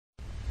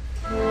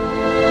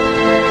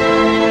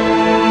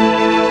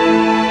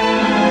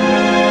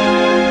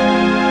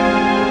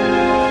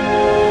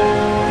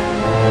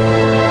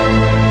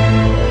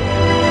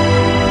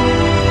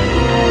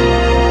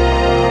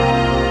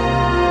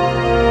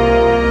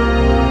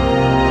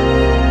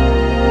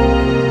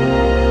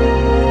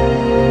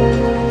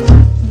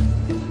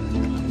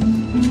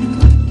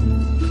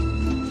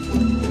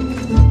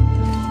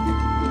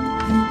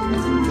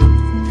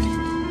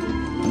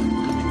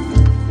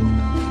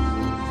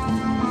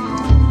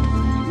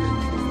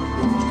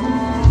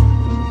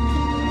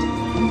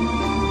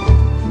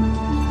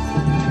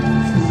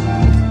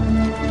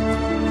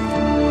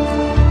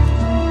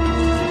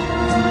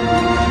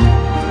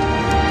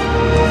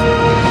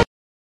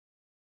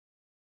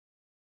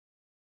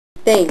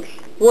Thanks.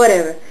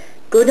 Whatever.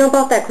 Go jump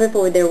off that cliff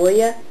over there, will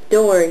ya?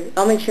 Don't worry.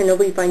 I'll make sure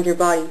nobody finds your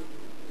body.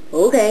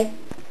 Okay.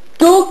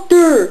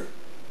 Doctor!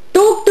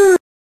 Doctor!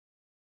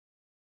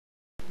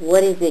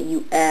 What is it,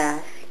 you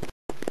ask?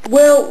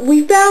 Well,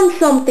 we found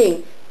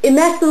something. It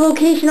matched the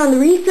location on the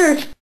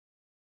research.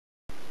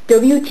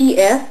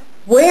 WTF?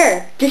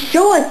 Where? Just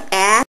show us,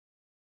 ass!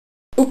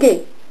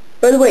 Okay.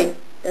 By the way,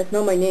 that's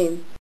not my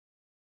name.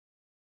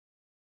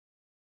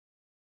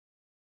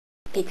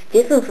 It's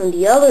different from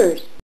the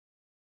others.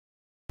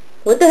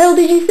 What the hell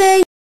did you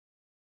say?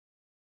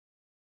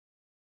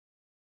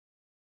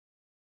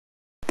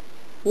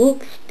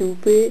 Whoops,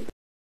 stupid.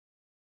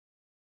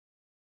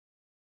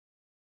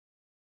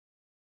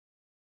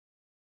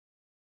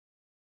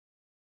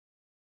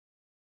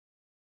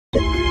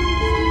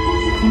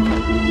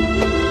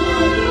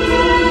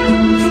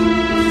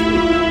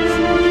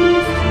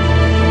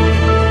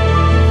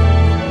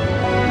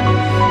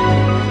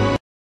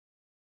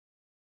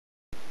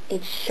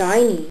 It's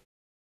shiny.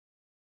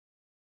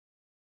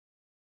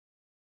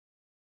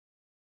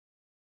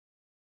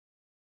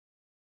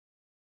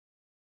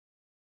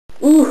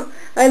 Ooh,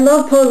 I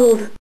love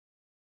puzzles.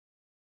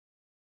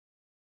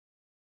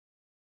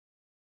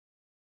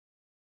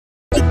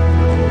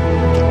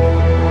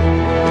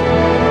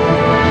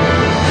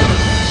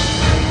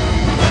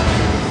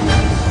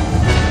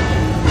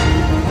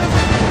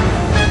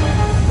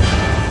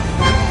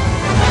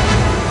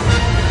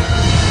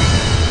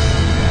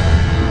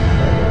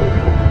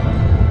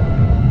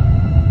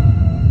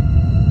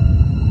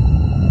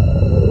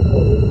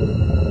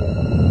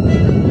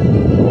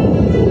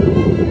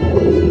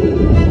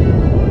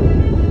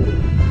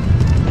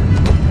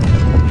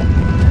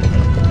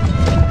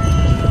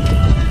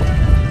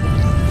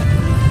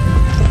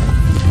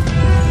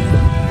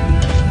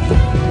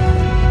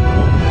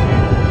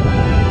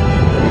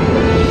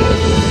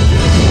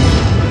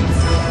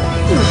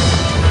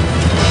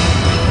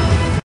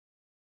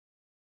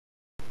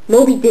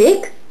 Moby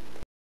Dick?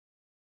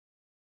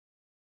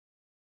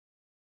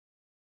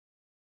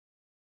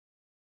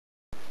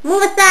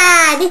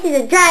 Masuda! This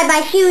is a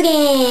drive-by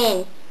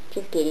shooting!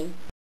 Just kidding.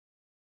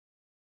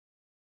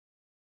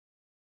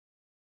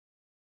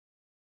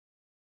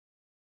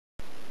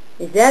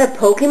 Is that a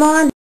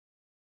Pokemon?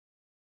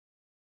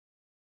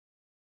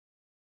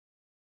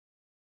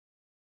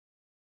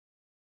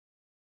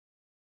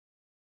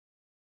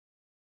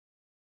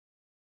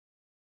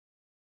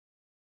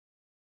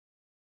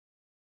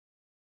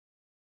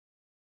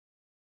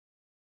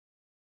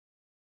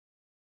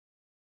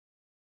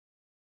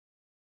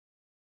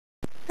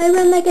 I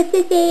run like a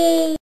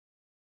sissy!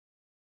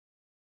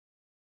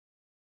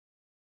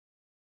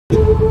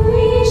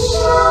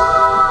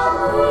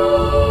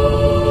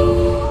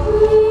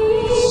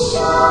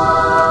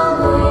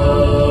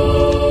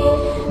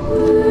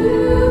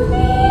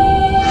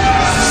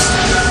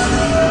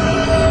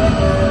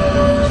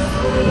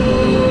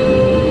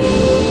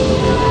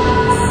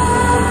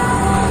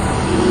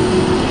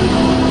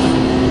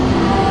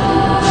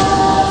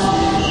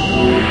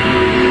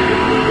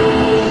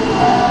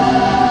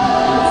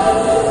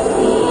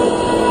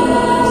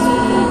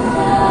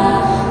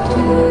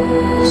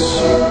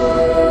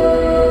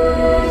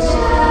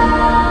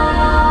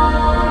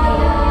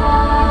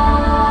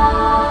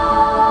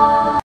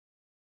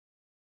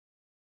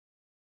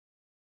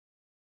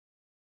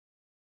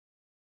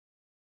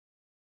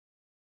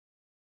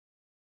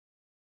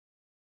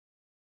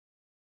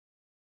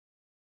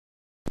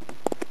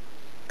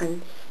 I'm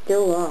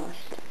still lost.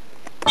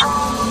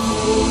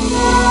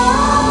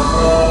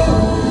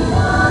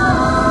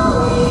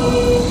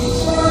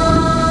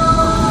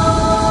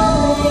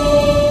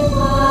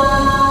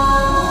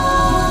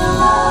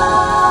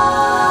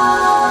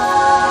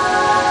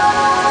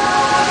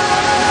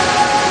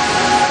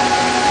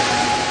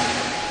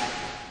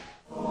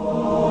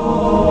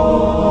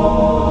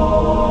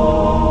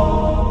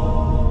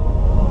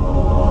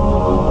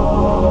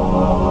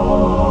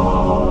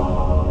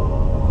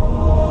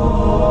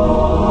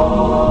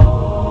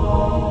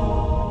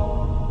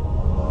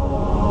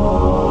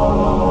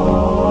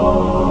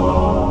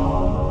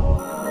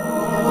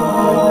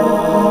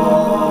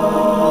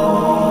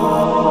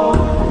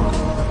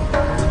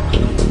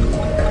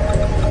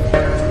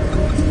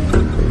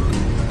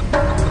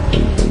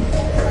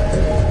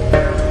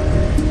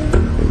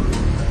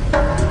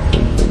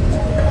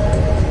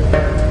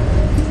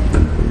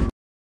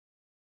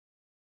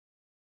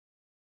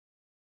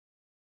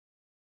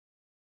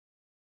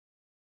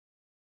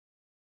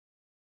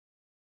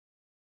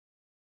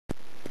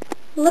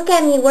 Look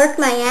at me work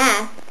my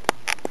ass.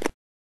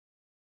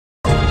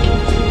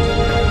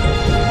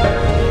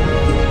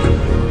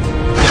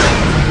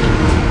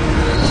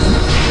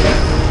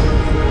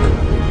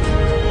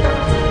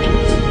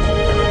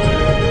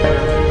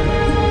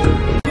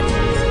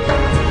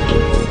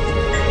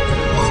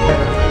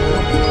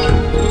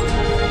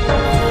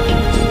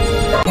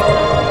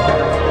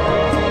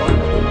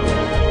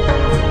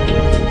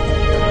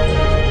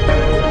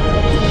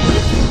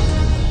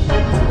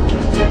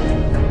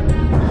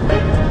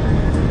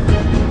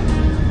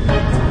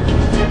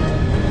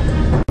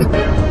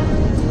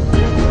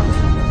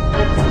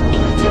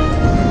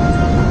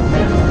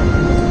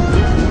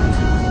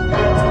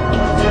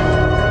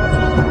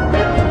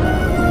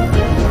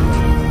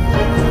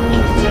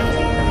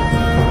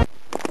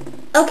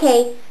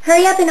 Okay,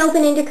 hurry up and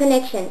open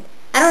interconnection.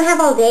 I don't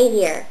have all day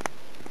here.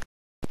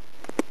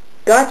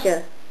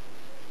 Gotcha.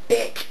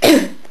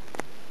 Bitch.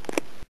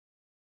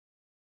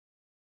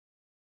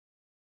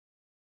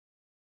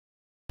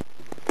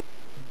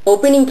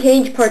 Opening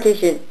cage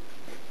partition.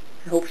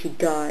 I hope she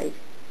dies.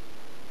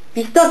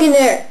 Be stuck in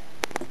there!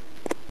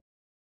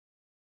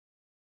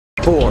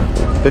 4,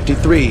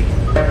 53,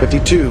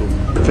 52,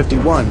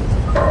 51.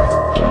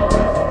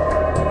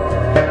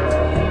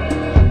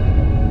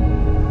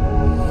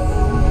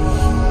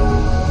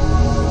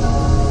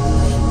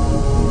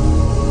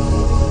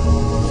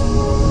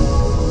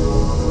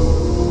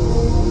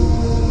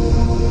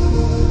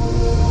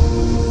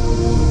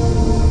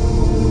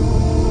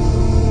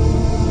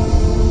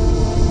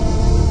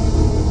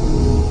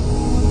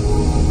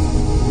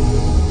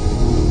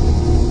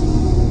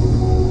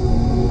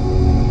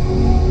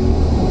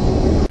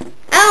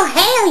 Oh,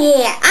 hell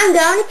yeah! I'm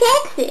going to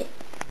Texas!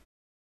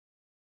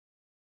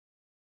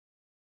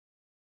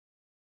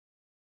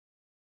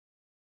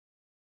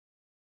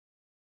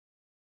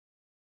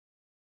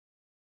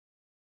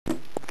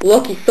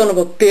 Lucky son of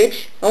a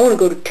bitch. I wanna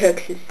go to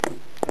Texas.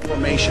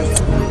 Formation.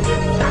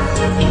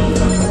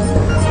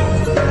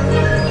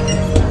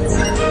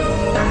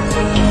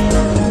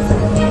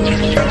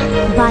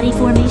 Body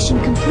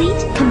formation complete.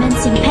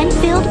 Commencing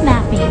Penfield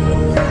mapping.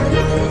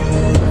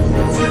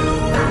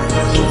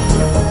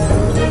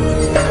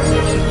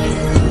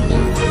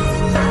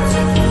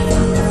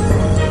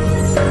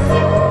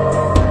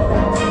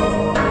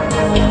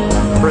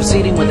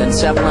 Proceeding with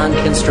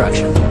Encephalon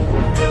construction.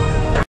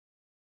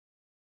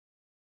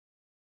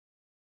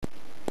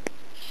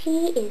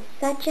 She is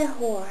such a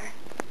whore.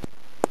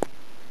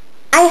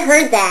 I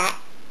heard that.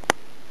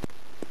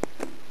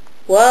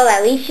 Well,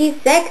 at least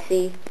she's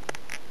sexy.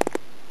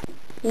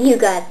 You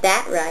got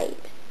that right.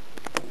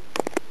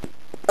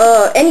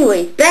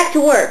 Anyways, back to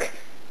work.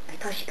 I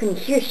thought she couldn't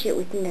hear shit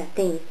within that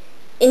thing.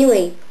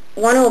 Anyway,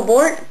 wanna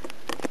abort?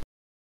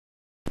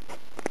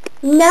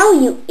 No,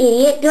 you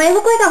idiot. Do I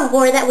look like a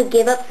whore that would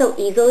give up so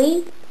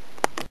easily?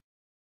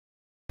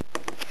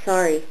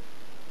 Sorry.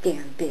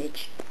 Damn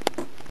bitch.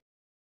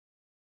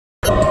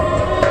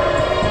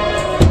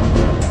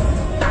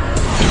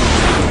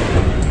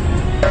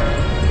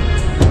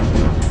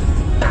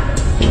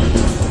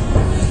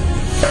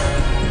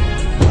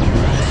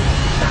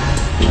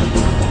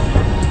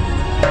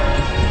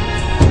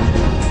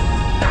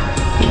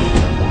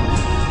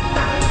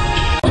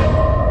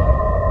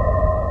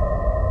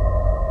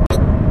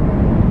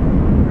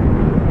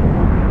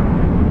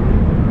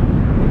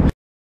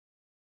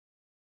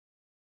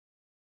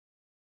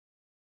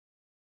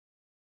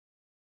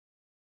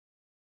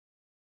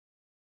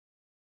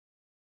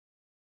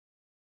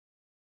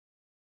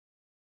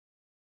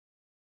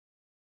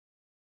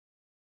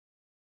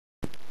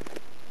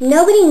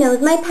 Nobody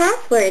knows my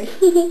password.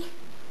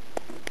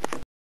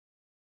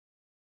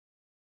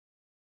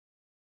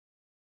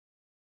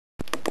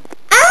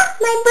 Ah,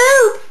 my